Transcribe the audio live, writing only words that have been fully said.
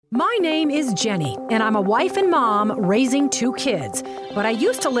My name is Jenny, and I'm a wife and mom raising 2 kids. But I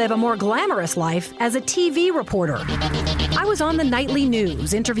used to live a more glamorous life as a TV reporter. I was on the nightly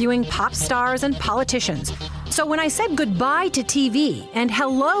news interviewing pop stars and politicians. So when I said goodbye to TV and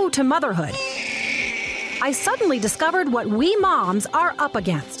hello to motherhood, I suddenly discovered what we moms are up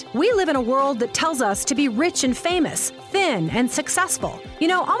against. We live in a world that tells us to be rich and famous, thin and successful. You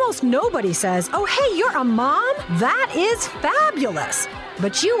know, almost nobody says, "Oh, hey, you're a mom? That is fabulous."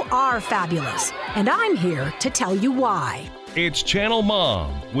 But you are fabulous, and I'm here to tell you why. It's Channel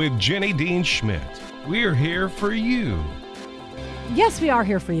Mom with Jenny Dean Schmidt. We're here for you. Yes, we are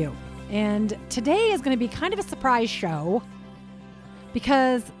here for you. And today is going to be kind of a surprise show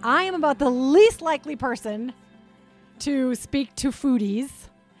because I am about the least likely person to speak to foodies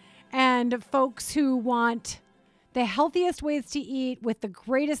and folks who want the healthiest ways to eat with the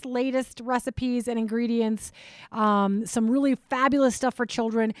greatest, latest recipes and ingredients, some really fabulous stuff for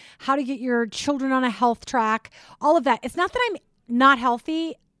children, how to get your children on a health track, all of that. It's not that I'm not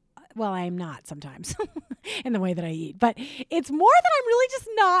healthy. Well, I am not sometimes in the way that I eat, but it's more that I'm really just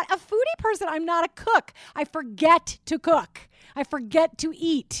not a foodie person. I'm not a cook. I forget to cook. I forget to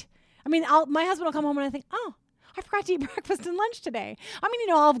eat. I mean, my husband will come home and I think, oh, I forgot to eat breakfast and lunch today. I mean,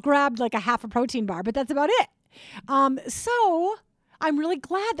 I'll have grabbed like a half a protein bar, but that's about it. So I'm really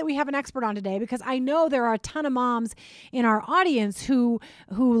glad that we have an expert on today because I know there are a ton of moms in our audience who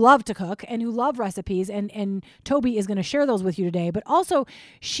love to cook and who love recipes, and Toby is going to share those with you today. But also,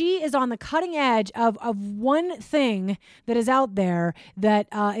 she is on the cutting edge of one thing that is out there that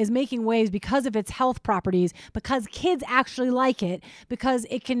is making waves because of its health properties, because kids actually like it, because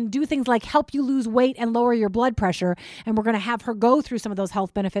it can do things like help you lose weight and lower your blood pressure. And we're going to have her go through some of those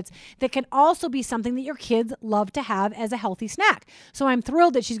health benefits that can also be something that your kids love to have as a healthy snack. So I'm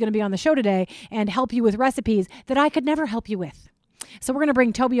thrilled that she's going to be on the show today and help you with recipes that I could never help you with. So we're going to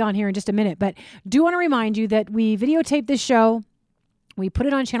bring Toby on here in just a minute, but do want to remind you that we videotape this show. We put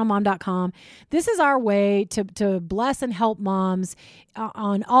it on channelmom.com. This is our way to bless and help moms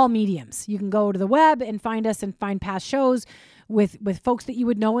on all mediums. You can go to the web and find us and find past shows with folks that you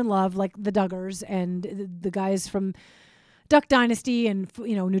would know and love, like the Duggars and the guys from Duck Dynasty and,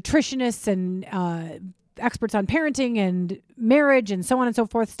 nutritionists and experts on parenting and marriage and so on and so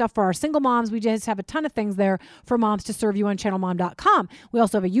forth, stuff for our single moms. We just have a ton of things there for moms to serve you on channelmom.com. We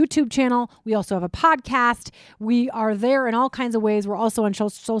also have a YouTube channel. We also have a podcast. We are there in all kinds of ways. We're also on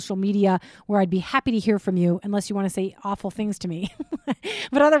social media where I'd be happy to hear from you, unless you want to say awful things to me.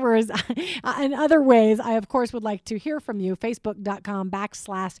 But in other ways, I, of course, would like to hear from you.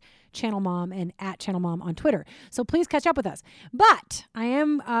 Facebook.com/channelmom and @channelmom on Twitter. So please catch up with us. But I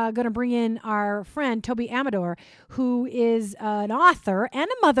am going to bring in our friend, Toby Amador, who is an author and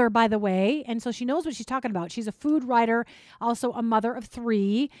a mother, by the way. And so she knows what she's talking about. She's a food writer, also a mother of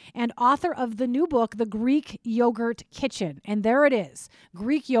 3, and author of the new book, The Greek Yogurt Kitchen. And there it is,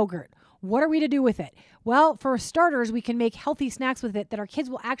 Greek yogurt. What are we to do with it? Well, for starters, we can make healthy snacks with it that our kids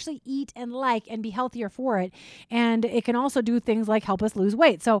will actually eat and like and be healthier for it. And it can also do things like help us lose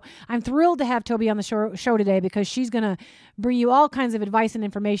weight. So I'm thrilled to have Toby on the show today because she's going to bring you all kinds of advice and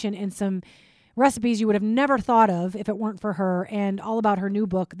information and some recipes you would have never thought of if it weren't for her, and all about her new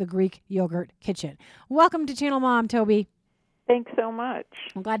book, The Greek Yogurt Kitchen. Welcome to Channel Mom, Toby. Thanks so much.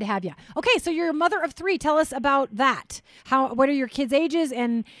 I'm glad to have you. Okay, so you're a mother of 3. Tell us about that. What are your kids' ages,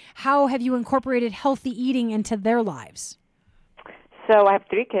 and how have you incorporated healthy eating into their lives? So I have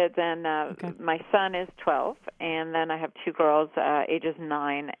 3 kids, and Okay. my son is 12, and then I have 2 girls, ages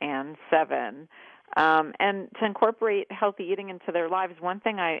 9 and 7. And to incorporate healthy eating into their lives, one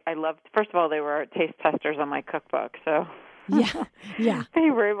thing I loved, first of all, they were taste testers on my cookbook. So Yeah. they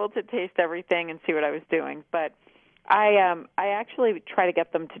were able to taste everything and see what I was doing. But I actually try to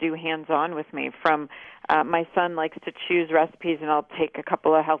get them to do hands-on with me. From my son likes to choose recipes, and I'll take a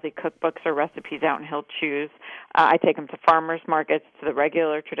couple of healthy cookbooks or recipes out, and he'll choose. I take them to farmers markets, to the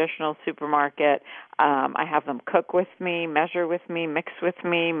regular traditional supermarket. I have them cook with me, measure with me, mix with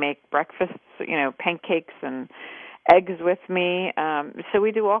me, make breakfasts, pancakes and eggs with me. So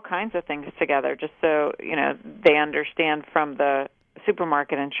we do all kinds of things together, just so they understand from the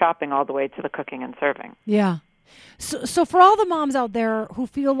supermarket and shopping all the way to the cooking and serving. Yeah. So for all the moms out there who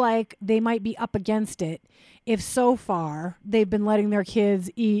feel like they might be up against it, if so far they've been letting their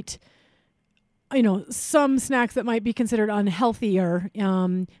kids eat, some snacks that might be considered unhealthier,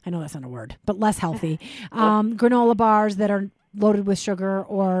 I know that's not a word, but less healthy, granola bars that are loaded with sugar,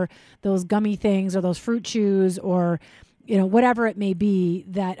 or those gummy things, or those fruit chews, or whatever it may be,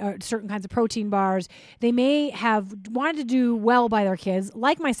 that are certain kinds of protein bars. They may have wanted to do well by their kids.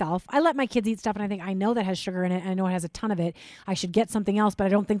 Like myself, I let my kids eat stuff, and I think I know that has sugar in it, and I know it has a ton of it. I should get something else, but I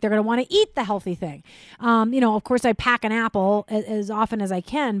don't think they're going to want to eat the healthy thing. Of course, I pack an apple as often as I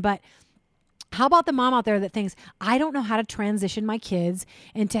can, but how about the mom out there that thinks, I don't know how to transition my kids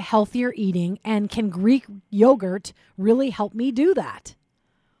into healthier eating, and can Greek yogurt really help me do that?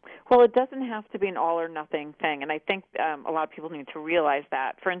 Well, it doesn't have to be an all or nothing thing, and I think a lot of people need to realize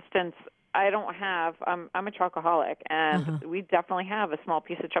that. For instance, I'm a chocoholic, and we definitely have a small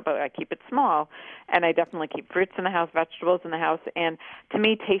piece of chocolate. I keep it small, and I definitely keep fruits in the house, vegetables in the house, and to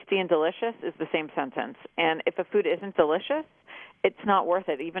me, tasty and delicious is the same sentence. And if a food isn't delicious, it's not worth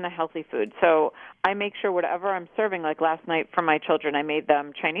it, even a healthy food. So I make sure whatever I'm serving, like last night for my children, I made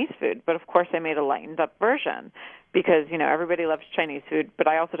them Chinese food, but of course I made a lightened up version because, everybody loves Chinese food, but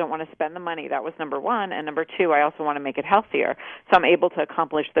I also don't want to spend the money. That was number one. And number two, I also want to make it healthier. So I'm able to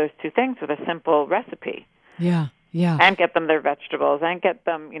accomplish those two things with a simple recipe. Yeah. Yeah. And get them their vegetables and get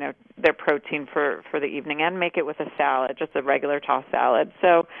them, their protein for the evening, and make it with a salad, just a regular tossed salad.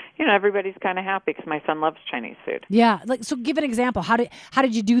 So, everybody's kind of happy because my son loves Chinese food. Yeah. So give an example. How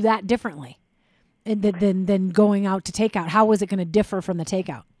did you do that differently than going out to takeout? How was it going to differ from the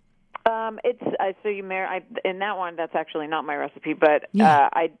takeout? In that one, that's actually not my recipe, but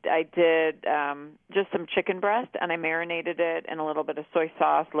I did just some chicken breast, and I marinated it in a little bit of soy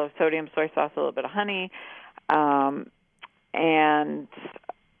sauce, low sodium soy sauce, a little bit of honey. And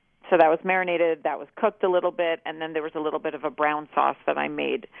so that was marinated, that was cooked a little bit, and then there was a little bit of a brown sauce that I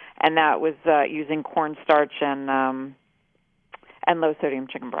made, and that was using cornstarch and low sodium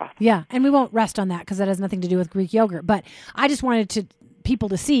chicken broth. Yeah, and we won't rest on that because that has nothing to do with Greek yogurt. But I just wanted people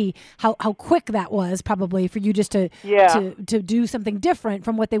to see how quick that was probably for you just to do something different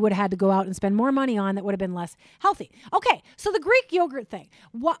from what they would have had to go out and spend more money on that would have been less healthy. Okay, so the Greek yogurt thing.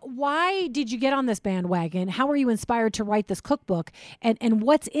 Why did you get on this bandwagon? How were you inspired to write this cookbook? And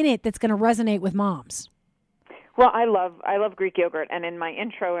what's in it that's going to resonate with moms? Well, I love Greek yogurt, and in my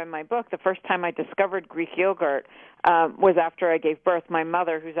intro in my book, the first time I discovered Greek yogurt was after I gave birth. My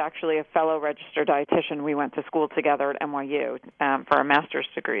mother, who's actually a fellow registered dietitian, we went to school together at NYU for our master's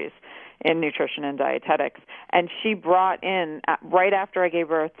degrees in nutrition and dietetics, and she brought in, right after I gave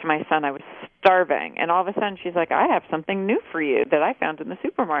birth to my son, I was starving, and all of a sudden she's like, I have something new for you that I found in the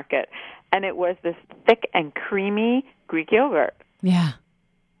supermarket, and it was this thick and creamy Greek yogurt. Yeah.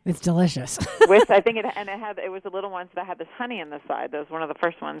 It's delicious. It was the little ones that had this honey on the side. Those were one of the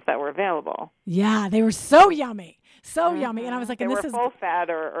first ones that were available. Yeah, they were so yummy. So yummy. And I was like, they were full fat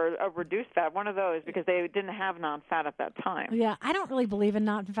or a reduced fat, one of those, because they didn't have non-fat at that time. Yeah, I don't really believe in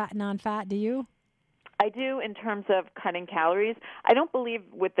non-fat, do you? I do in terms of cutting calories. I don't believe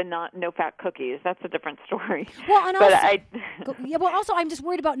with the no-fat cookies. That's a different story. Well, and also I'm just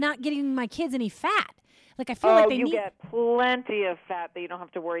worried about not getting my kids any fat. Like I feel like you get plenty of fat that you don't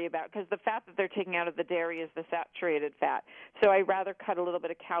have to worry about, because the fat that they're taking out of the dairy is the saturated fat. So I rather cut a little bit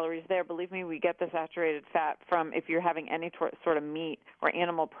of calories there. Believe me, we get the saturated fat from if you're having any sort of meat or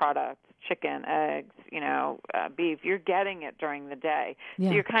animal products, chicken, eggs, beef. You're getting it during the day. Yeah.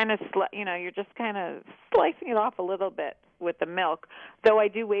 So you're kind of you're just kind of slicing it off a little bit with the milk, though I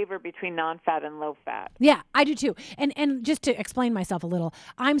do waver between non-fat and low-fat. Yeah, I do too. And just to explain myself a little,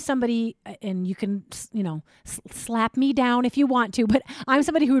 I'm somebody, and you can, slap me down if you want to, but I'm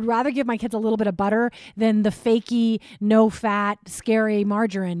somebody who would rather give my kids a little bit of butter than the fakey, no-fat, scary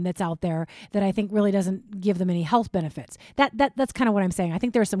margarine that's out there that I think really doesn't give them any health benefits. That's kind of what I'm saying. I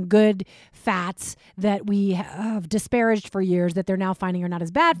think there are some good fats that we have disparaged for years that they're now finding are not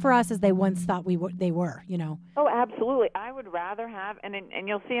as bad for us as they once thought they were, Oh, absolutely. I would rather have, and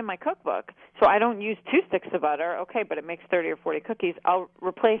you'll see in my cookbook, so I don't use 2 sticks of butter, okay, but it makes 30 or 40 cookies. I'll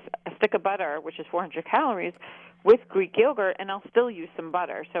replace a stick of butter, which is 400 calories, with Greek yogurt, and I'll still use some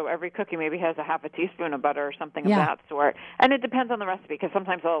butter. So every cookie maybe has a half a teaspoon of butter or something of that sort. And it depends on the recipe, because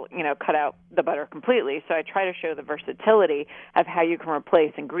sometimes I'll, cut out the butter completely. So I try to show the versatility of how you can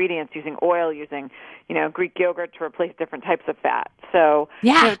replace ingredients using oil, using, Greek yogurt to replace different types of fat. So,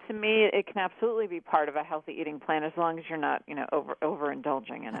 to me, it can absolutely be part of a healthy eating plan as long as you're not,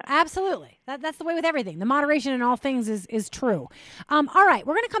 overindulging in it. Absolutely. That's the way with everything. The moderation in all things is true. All right,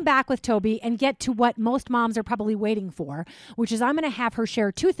 we're going to come back with Toby and get to what most moms are probably waiting for, which is I'm going to have her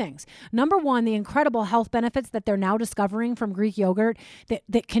share 2 things. Number one, the incredible health benefits that they're now discovering from Greek yogurt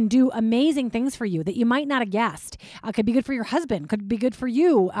that can do amazing things for you that you might not have guessed. Could be good for your husband, could be good for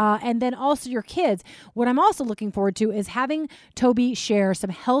you, and then also your kids. What I'm also looking forward to is having Toby share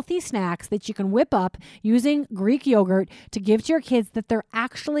some healthy snacks that you can whip up using Greek yogurt to give to your kids that they're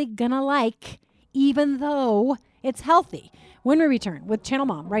actually going to like, even though It's healthy. When we return with Channel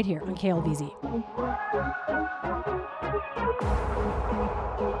Mom right here on KLVZ.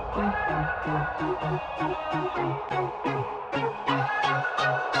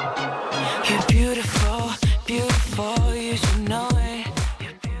 You're beautiful, beautiful, you should know it.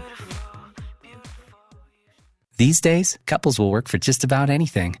 You're beautiful, beautiful. These days, couples will work for just about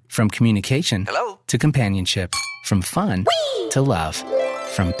anything, from communication to companionship, from fun to love,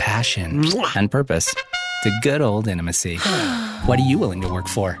 from passion and purpose to good old intimacy. What are you willing to work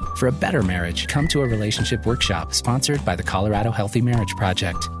for? For a better marriage, come to a relationship workshop sponsored by the Colorado Healthy Marriage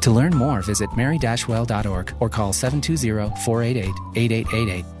Project. To learn more, visit mary-well.org or call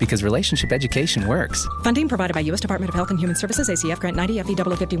 720-488-8888 because relationship education works. Funding provided by U.S. Department of Health and Human Services, ACF Grant 90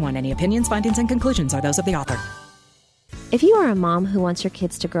 FEW 51. Any opinions, findings, and conclusions are those of the author. If you are a mom who wants your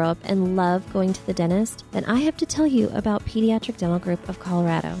kids to grow up and love going to the dentist, then I have to tell you about Pediatric Dental Group of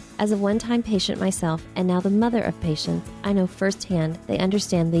Colorado. As a one-time patient myself, and now the mother of patients, I know firsthand they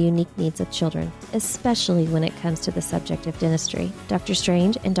understand the unique needs of children, especially when it comes to the subject of dentistry. Dr.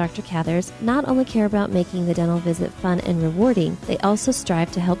 Strange and Dr. Cathers not only care about making the dental visit fun and rewarding, they also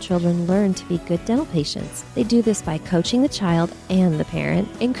strive to help children learn to be good dental patients. They do this by coaching the child and the parent,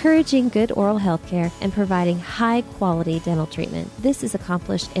 encouraging good oral health care, and providing high-quality dental treatment. This is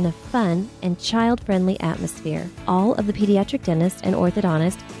accomplished in a fun and child-friendly atmosphere. All of the pediatric dentists and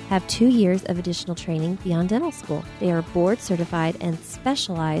orthodontists have 2 years of additional training beyond dental school. They are board certified and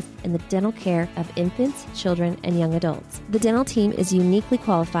specialize in the dental care of infants, children, and young adults. The dental team is uniquely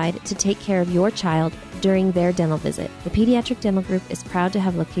qualified to take care of your child during their dental visit. The Pediatric Dental Group is proud to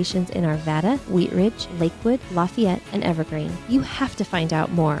have locations in Arvada, Wheat Ridge, Lakewood, Lafayette, and Evergreen. You have to find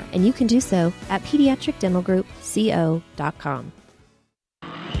out more, and you can do so at pediatricdentalgroupco.com.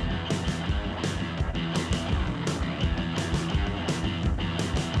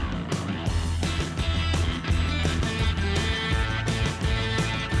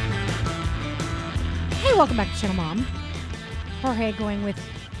 Hey, welcome back to Channel Mom. Jorge going with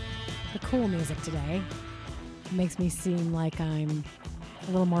the cool music today. It makes me seem like I'm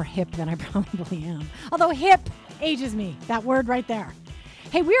a little more hip than I probably am. Although hip ages me, that word right there.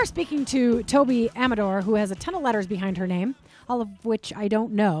 Hey, we are speaking to Toby Amador, who has a ton of letters behind her name, all of which I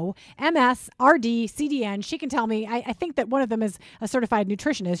don't know. MS, RD, CDN. She can tell me. I think that one of them is a certified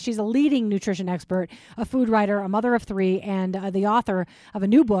nutritionist. She's a leading nutrition expert, a food writer, a mother of 3, and the author of a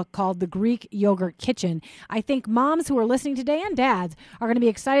new book called The Greek Yogurt Kitchen. I think moms who are listening today and dads are going to be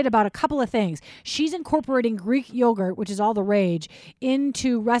excited about a couple of things. She's incorporating Greek yogurt, which is all the rage,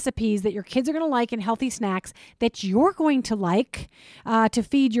 into recipes that your kids are going to like and healthy snacks that you're going to like to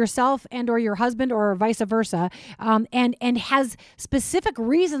feed yourself and or your husband or vice versa, and has specific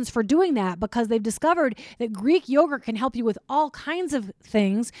reasons for doing that because they've discovered that Greek yogurt can help you with all kinds of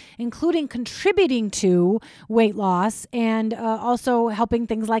things, including contributing to weight loss and also helping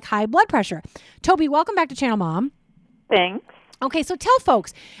things like high blood pressure. Toby, welcome back to Channel Mom. Thanks. Okay, so tell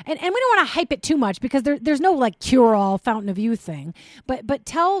folks, and we don't want to hype it too much because there's no like cure-all fountain of youth thing, but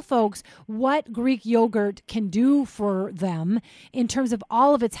tell folks what Greek yogurt can do for them in terms of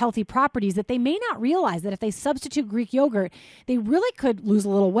all of its healthy properties that they may not realize that if they substitute Greek yogurt, they really could lose a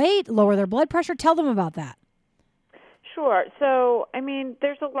little weight, lower their blood pressure. Tell them about that. Sure. So, I mean,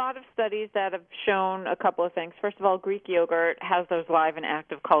 there's a lot of studies that have shown a couple of things. First of all, Greek yogurt has those live and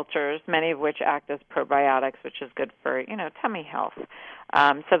active cultures, many of which act as probiotics, which is good for, tummy health.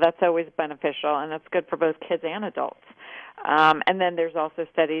 So that's always beneficial, and that's good for both kids and adults. And then there's also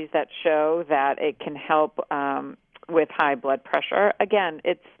studies that show that it can help with high blood pressure. Again,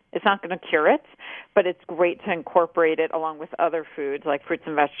 it's not going to cure it, but it's great to incorporate it along with other foods like fruits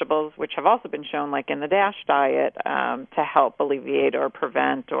and vegetables, which have also been shown, like in the DASH diet, to help alleviate or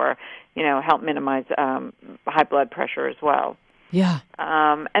prevent or, help minimize high blood pressure as well. Yeah.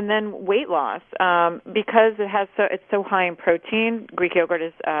 And then weight loss, because it's so high in protein. Greek yogurt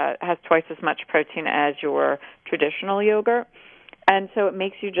has twice as much protein as your traditional yogurt. And so it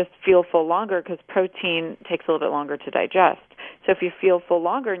makes you just feel full longer because protein takes a little bit longer to digest. So if you feel full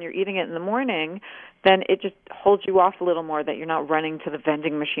longer and you're eating it in the morning, then it just holds you off a little more that you're not running to the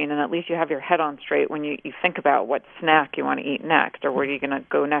vending machine, and at least you have your head on straight when you think about what snack you want to eat next or where you're going to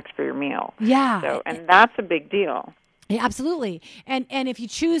go next for your meal. Yeah. So, and that's a big deal. Yeah, absolutely. And if you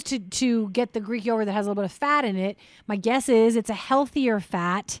choose to get the Greek yogurt that has a little bit of fat in it, my guess is it's a healthier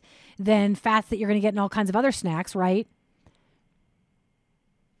fat than fats that you're going to get in all kinds of other snacks, right?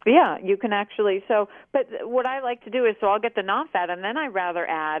 Yeah, you can actually. But what I like to do is, I'll get the non-fat, and then I rather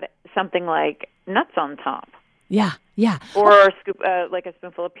add something like nuts on top. Yeah, yeah. Or a scoop, like a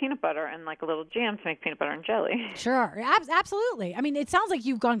spoonful of peanut butter and like a little jam to make peanut butter and jelly. Sure, absolutely. I mean, it sounds like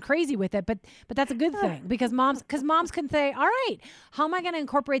you've gone crazy with it, but that's a good thing because moms can say, all right, how am I going to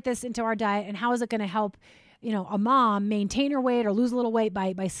incorporate this into our diet, and how is it going to help, a mom maintain her weight or lose a little weight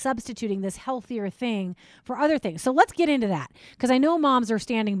by substituting this healthier thing for other things. So let's get into that, because I know moms are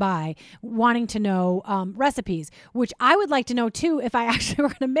standing by wanting to know recipes, which I would like to know too if I actually were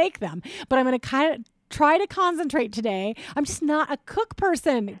going to make them. But I'm going to kind of try to concentrate today. I'm just not a cook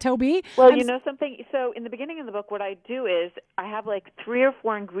person, Toby. Well, you know something? So in the beginning of the book, what I do is I have like 3 or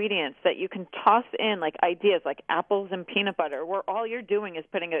 4 ingredients that you can toss in, like ideas like apples and peanut butter, where all you're doing is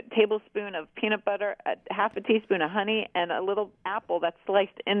putting a tablespoon of peanut butter, half a teaspoon of honey, and a little apple that's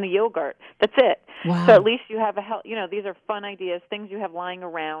sliced in the yogurt. That's it. Wow. So at least you have these are fun ideas, things you have lying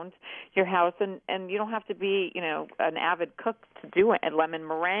around your house, and you don't have to be, an avid cook to do it. And lemon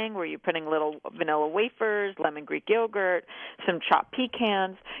meringue, where you're putting little vanilla wafers, lemon Greek yogurt, some chopped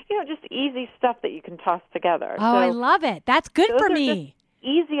pecans, just easy stuff that you can toss together. Oh, I love it. That's good for me.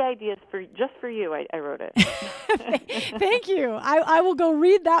 Easy ideas just for you. I wrote it. Thank you. I will go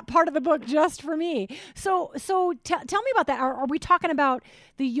read that part of the book just for me. So tell me about that. Are we talking about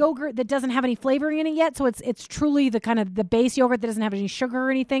the yogurt that doesn't have any flavoring in it yet? So it's truly the kind of the base yogurt that doesn't have any sugar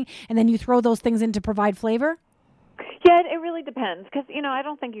or anything, and then you throw those things in to provide flavor? Yeah, it really depends because, I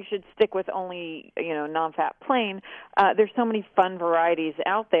don't think you should stick with only, non-fat plain. There's so many fun varieties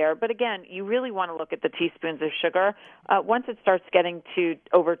out there. But again, you really want to look at the teaspoons of sugar. Once it starts getting to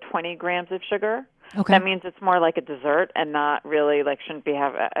over 20 grams of sugar, that means it's more like a dessert and not really shouldn't be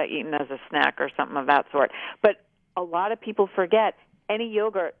eaten as a snack or something of that sort. But a lot of people forget any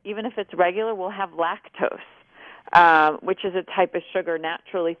yogurt, even if it's regular, will have lactose, which is a type of sugar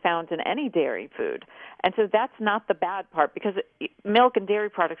naturally found in any dairy food. And so that's not the bad part, because milk and dairy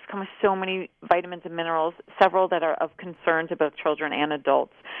products come with so many vitamins and minerals, several that are of concern to both children and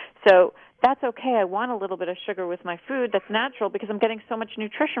adults. So that's okay. I want a little bit of sugar with my food that's natural because I'm getting so much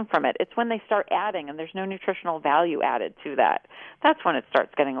nutrition from it. It's when they start adding and there's no nutritional value added to that. That's when it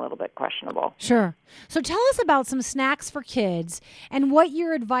starts getting a little bit questionable. Sure. So tell us about some snacks for kids and what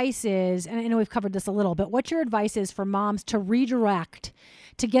your advice is, and I know we've covered this a little, but what your advice is for moms to redirect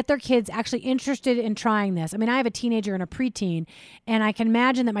to get their kids actually interested in trying this. I mean, I have a teenager and a preteen, and I can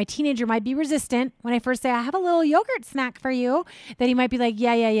imagine that my teenager might be resistant when I first say, I have a little yogurt snack for you, that he might be like,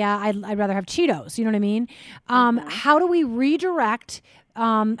 yeah, I'd rather have Cheetos. You know what I mean? How do we redirect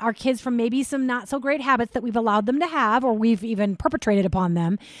our kids from maybe some not so great habits that we've allowed them to have, or we've even perpetrated upon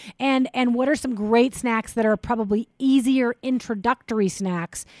them? And what are some great snacks that are probably easier introductory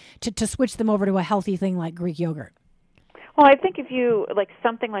snacks to switch them over to a healthy thing like Greek yogurt? Well, I think if you,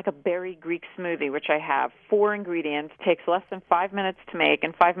 something like a berry Greek smoothie, which I have, 4 ingredients, takes less than 5 minutes to make.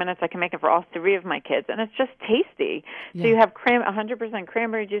 In 5 minutes, I can make it for all 3 of my kids, and it's just tasty. Yeah. So you have 100%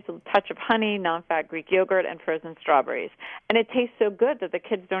 cranberry juice, a touch of honey, non-fat Greek yogurt, and frozen strawberries. And it tastes so good that the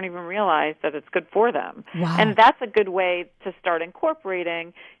kids don't even realize that it's good for them. Wow. And that's a good way to start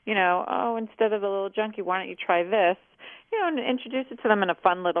incorporating, instead of a little junkie, why don't you try this? And introduce it to them in a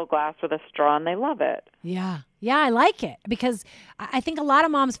fun little glass with a straw, and they love it. Yeah, I like it, because I think a lot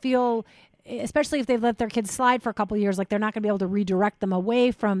of moms feel, especially if they've let their kids slide for a couple of years, like they're not going to be able to redirect them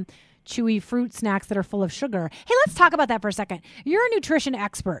away from chewy fruit snacks that are full of sugar. Hey, let's talk about that for a second. You're a nutrition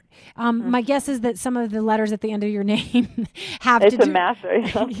expert. My guess is that some of the letters at the end of your name have it's to do... It's a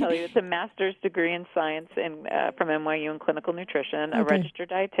master's, I'll tell you. It's a master's degree in science from NYU in clinical nutrition, a registered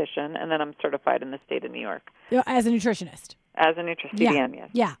dietitian, and then I'm certified in the state of New York. As a nutritionist? As a CDN, yes.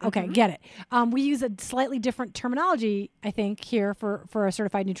 Yeah, okay, get it. We use a slightly different terminology, I think, here for a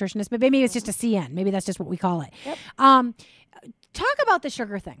certified nutritionist, but maybe it's just a CN. Maybe that's just what we call it. Yep. Talk about the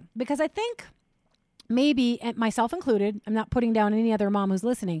sugar thing, because I think maybe, and myself included, I'm not putting down any other mom who's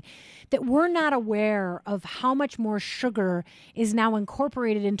listening, that we're not aware of how much more sugar is now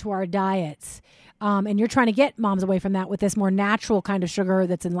incorporated into our diets. And you're trying to get moms away from that with this more natural kind of sugar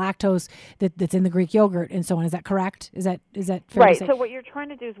that's in lactose, that's in the Greek yogurt and so on. Is that correct? Is that fair right. to say? So what you're trying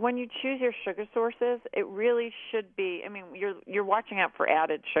to do is when you choose your sugar sources, it really should be, you're watching out for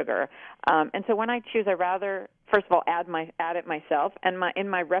added sugar. And so when I choose, I rather, first of all, add it myself. And in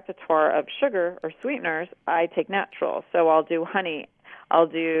my repertoire of sugar or sweeteners, I take natural. So I'll do honey. I'll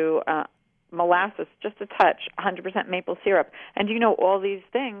do molasses, just a touch, 100% maple syrup. And all these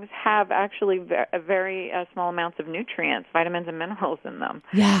things have actually very small amounts of nutrients, vitamins and minerals in them.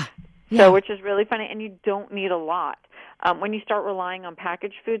 Yeah. So, which is really funny, and you don't need a lot. When you start relying on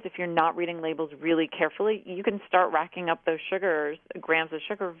packaged foods, if you're not reading labels really carefully, you can start racking up those grams of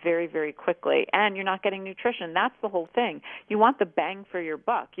sugar very, very quickly, and you're not getting nutrition. That's the whole thing. You want the bang for your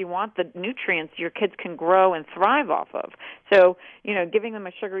buck. You want the nutrients your kids can grow and thrive off of. So, giving them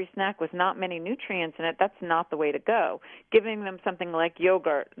a sugary snack with not many nutrients in it, that's not the way to go. Giving them something like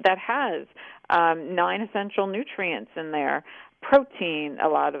yogurt that has 9 essential nutrients in there, protein, a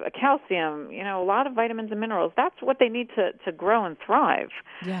lot of calcium, a lot of vitamins and minerals. That's what they need to grow and thrive.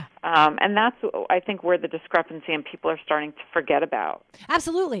 Yeah. And that's, I think, where the discrepancy and people are starting to forget about.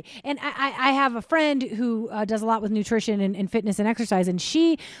 Absolutely. And I have a friend who does a lot with nutrition and fitness and exercise, and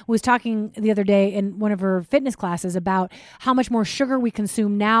she was talking the other day in one of her fitness classes about how much more sugar we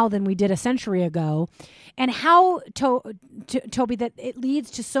consume now than we did a century ago, and how, Toby, that it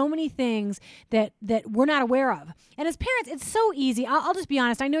leads to so many things that we're not aware of. And as parents, it's so easy. I'll just be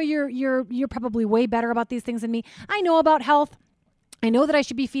honest. I know you're probably way better about these things than me. I know about health. I know that I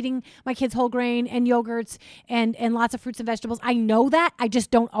should be feeding my kids whole grain and yogurts and lots of fruits and vegetables. I know that. I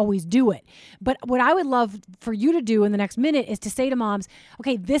just don't always do it. But what I would love for you to do in the next minute is to say to moms,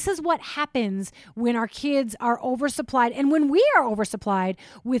 okay, this is what happens when our kids are oversupplied and when we are oversupplied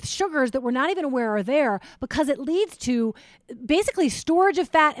with sugars that we're not even aware are there, because it leads to basically storage of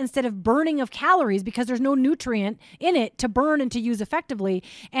fat instead of burning of calories, because there's no nutrient in it to burn and to use effectively,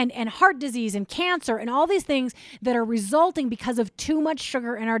 and heart disease and cancer and all these things that are resulting because of too much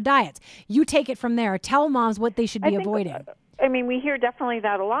sugar in our diets. You take it from there. Tell moms what they should be avoiding. We hear definitely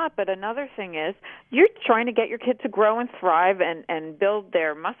that a lot, but another thing is you're trying to get your kid to grow and thrive and build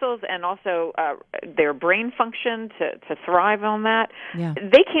their muscles and also their brain function to thrive on that. Yeah.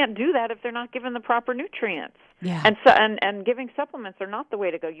 They can't do that if they're not given the proper nutrients. Yeah. And giving supplements are not the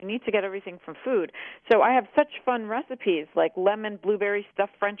way to go. You need to get everything from food. So I have such fun recipes like lemon blueberry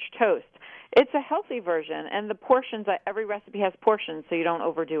stuffed French toast. It's a healthy version, and the portions, every recipe has portions, so you don't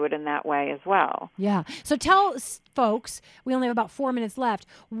overdo it in that way as well. Yeah. So tell folks, we only have about 4 minutes left,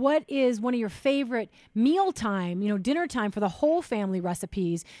 what is one of your favorite mealtime, dinner time for the whole family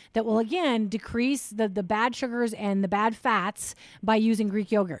recipes that will, again, decrease the bad sugars and the bad fats by using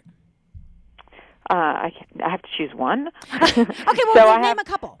Greek yogurt? I have to choose one. Okay, well, name a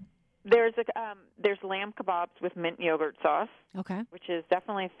couple. There's lamb kebabs with mint yogurt sauce. Okay. Which is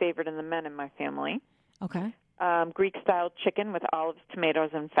definitely a favorite in the men in my family. Okay. Greek-style chicken with olives, tomatoes,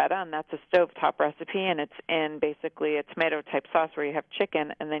 and feta, and that's a stovetop recipe, and it's in basically a tomato-type sauce where you have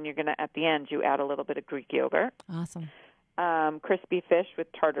chicken, and then you're going to, at the end, you add a little bit of Greek yogurt. Awesome. Crispy fish with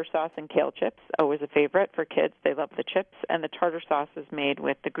tartar sauce and kale chips, always a favorite for kids. They love the chips, and the tartar sauce is made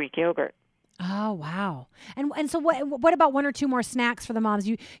with the Greek yogurt. Oh, wow. And so what about one or two more snacks for the moms?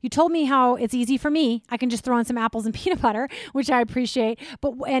 You told me how it's easy for me. I can just throw in some apples and peanut butter, which I appreciate.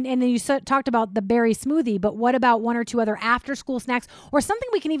 But and then you talked about the berry smoothie, but what about one or two other after school snacks or something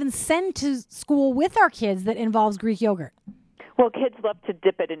we can even send to school with our kids that involves Greek yogurt? Well, kids love to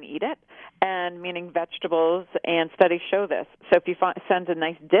dip it and eat it, and meaning vegetables, and studies show this. So if you send a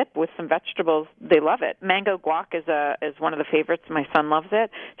nice dip with some vegetables, they love it. Mango guac is one of the favorites. My son loves it.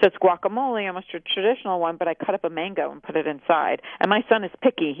 So it's guacamole, almost a traditional one, but I cut up a mango and put it inside. And my son is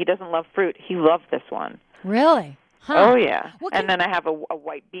picky. He doesn't love fruit. He loves this one. Really? Huh. Oh, yeah. And then I have a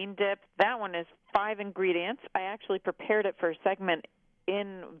white bean dip. That one is 5 ingredients. I actually prepared it for a segment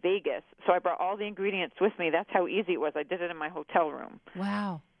in Vegas, so I brought all the ingredients with me. That's how easy it was. I did it in my hotel room.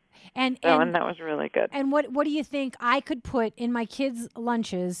 Wow. And that was really good. And what do you think I could put in my kids'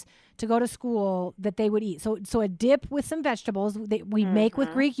 lunches to go to school that they would eat? So a dip with some vegetables that we make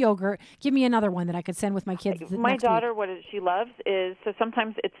with Greek yogurt. Give me another one that I could send with my kids. My daughter, what she loves is, so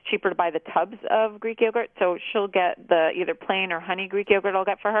sometimes it's cheaper to buy the tubs of Greek yogurt, so she'll get the either plain or honey Greek yogurt I'll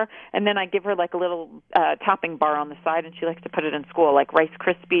get for her, and then I give her like a little topping bar on the side, and she likes to put it in school, like Rice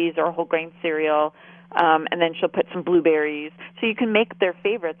Krispies or whole grain cereal. And then she'll put some blueberries. So you can make their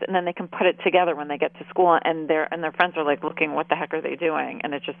favorites, and then they can put it together when they get to school, and their friends are like looking, what the heck are they doing?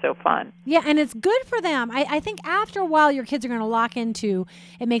 And it's just so fun. Yeah, and it's good for them. I think after a while, your kids are going to lock into,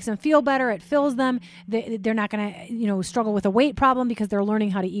 it makes them feel better, it fills them. They're not going to struggle with a weight problem because they're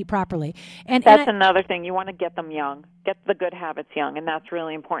learning how to eat properly. And that's another thing. You want to get them young. Get the good habits young, and that's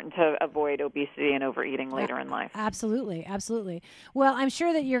really important to avoid obesity and overeating later in life. Absolutely, absolutely. Well, I'm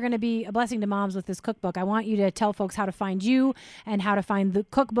sure that you're going to be a blessing to moms with this cookbook. I want you to tell folks how to find you and how to find the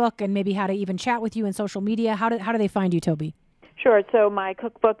cookbook and maybe how to even chat with you in social media. How do they find you, Toby? Sure. So my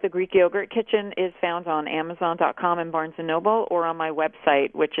cookbook, The Greek Yogurt Kitchen, is found on Amazon.com and Barnes & Noble, or on my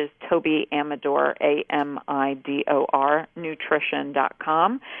website, which is Toby Amador, Amidor,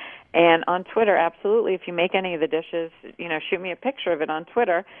 nutrition.com. And on Twitter, absolutely. If you make any of the dishes, shoot me a picture of it on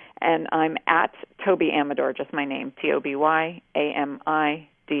Twitter, and I'm at Toby Amador, just my name, Tobyamidor.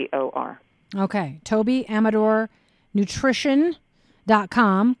 Okay, Toby Amador,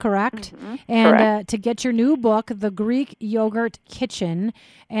 nutrition.com, correct? Mm-hmm. And correct. To get your new book, The Greek Yogurt Kitchen.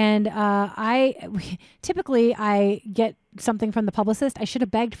 And I get something from the publicist. I should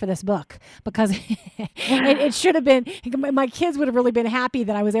have begged for this book because it should have been, my kids would have really been happy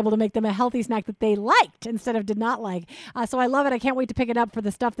that I was able to make them a healthy snack that they liked instead of did not like. So I love it. I can't wait to pick it up for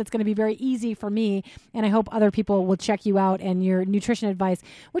the stuff that's going to be very easy for me. And I hope other people will check you out and your nutrition advice,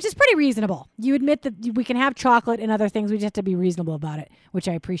 which is pretty reasonable. You admit that we can have chocolate and other things. We just have to be reasonable about it, which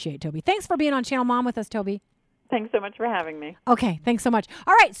I appreciate, Toby. Thanks for being on Channel Mom with us, Toby. Thanks so much for having me. Okay, thanks so much.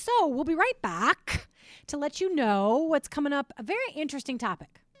 All right, so we'll be right back to let you know what's coming up. A very interesting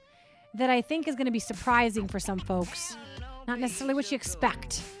topic that I think is going to be surprising for some folks. Not necessarily what you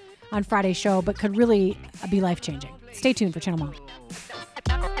expect on Friday's show, but could really be life-changing. Stay tuned for Channel Mom.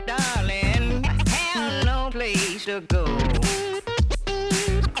 Darling, have no place to go.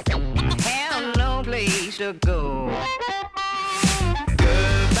 Have no place to go.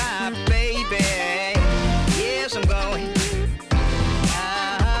 Goodbye, baby. Yes, I'm going.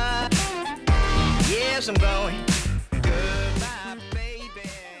 Yes, I'm going. Goodbye, baby.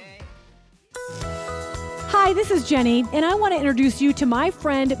 Hi, this is Jenny, and I want to introduce you to my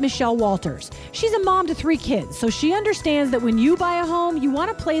friend, Michelle Walters. She's a mom to 3 kids, so she understands that when you buy a home, you want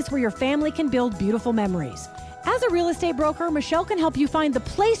a place where your family can build beautiful memories. As a real estate broker, Michelle can help you find the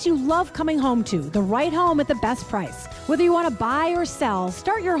place you love coming home to, the right home at the best price. Whether you want to buy or sell,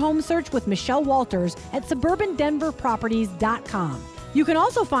 start your home search with Michelle Walters at suburbandenverproperties.com. You can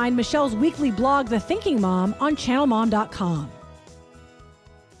also find Michelle's weekly blog, The Thinking Mom, on channelmom.com.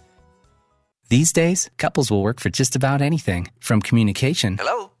 These days, couples will work for just about anything. From communication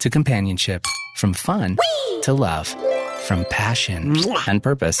to companionship. From fun to love. From passion and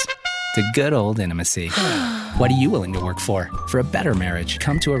purpose to good old intimacy. What are you willing to work for? For a better marriage,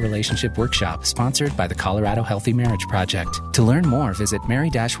 come to a relationship workshop sponsored by the Colorado Healthy Marriage Project. To learn more, visit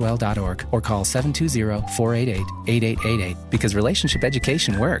mary-well.org or call 720-488-8888 because relationship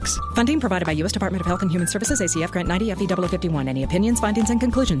education works. Funding provided by U.S. Department of Health and Human Services, ACF Grant 90 FE 51. Any opinions, findings, and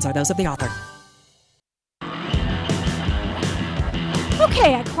conclusions are those of the author.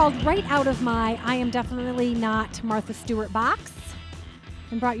 Okay, I crawled right out of my I am definitely not Martha Stewart box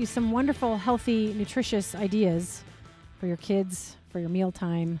and brought you some wonderful, healthy, nutritious ideas for your kids, for your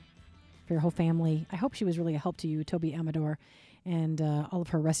mealtime, for your whole family. I hope she was really a help to you, Toby Amador, and all of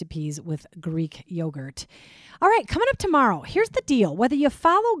her recipes with Greek yogurt. All right, coming up tomorrow, here's the deal. Whether you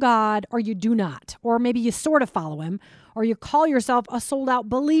follow God or you do not, or maybe you sort of follow him, or you call yourself a sold-out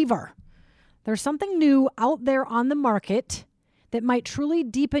believer, there's something new out there on the market that might truly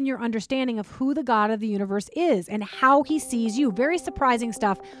deepen your understanding of who the God of the universe is and how he sees you. Very surprising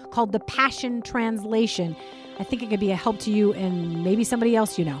stuff called the Passion Translation. I think it could be a help to you and maybe somebody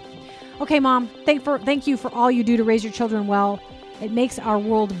else you know. Okay, Mom, thank you for all you do to raise your children well. It makes our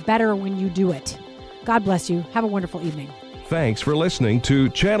world better when you do it. God bless you. Have a wonderful evening. Thanks for listening to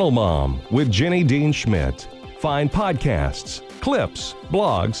Channel Mom with Jenny Dean Schmidt. Find podcasts, clips,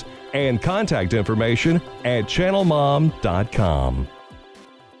 blogs, and contact information at channelmom.com.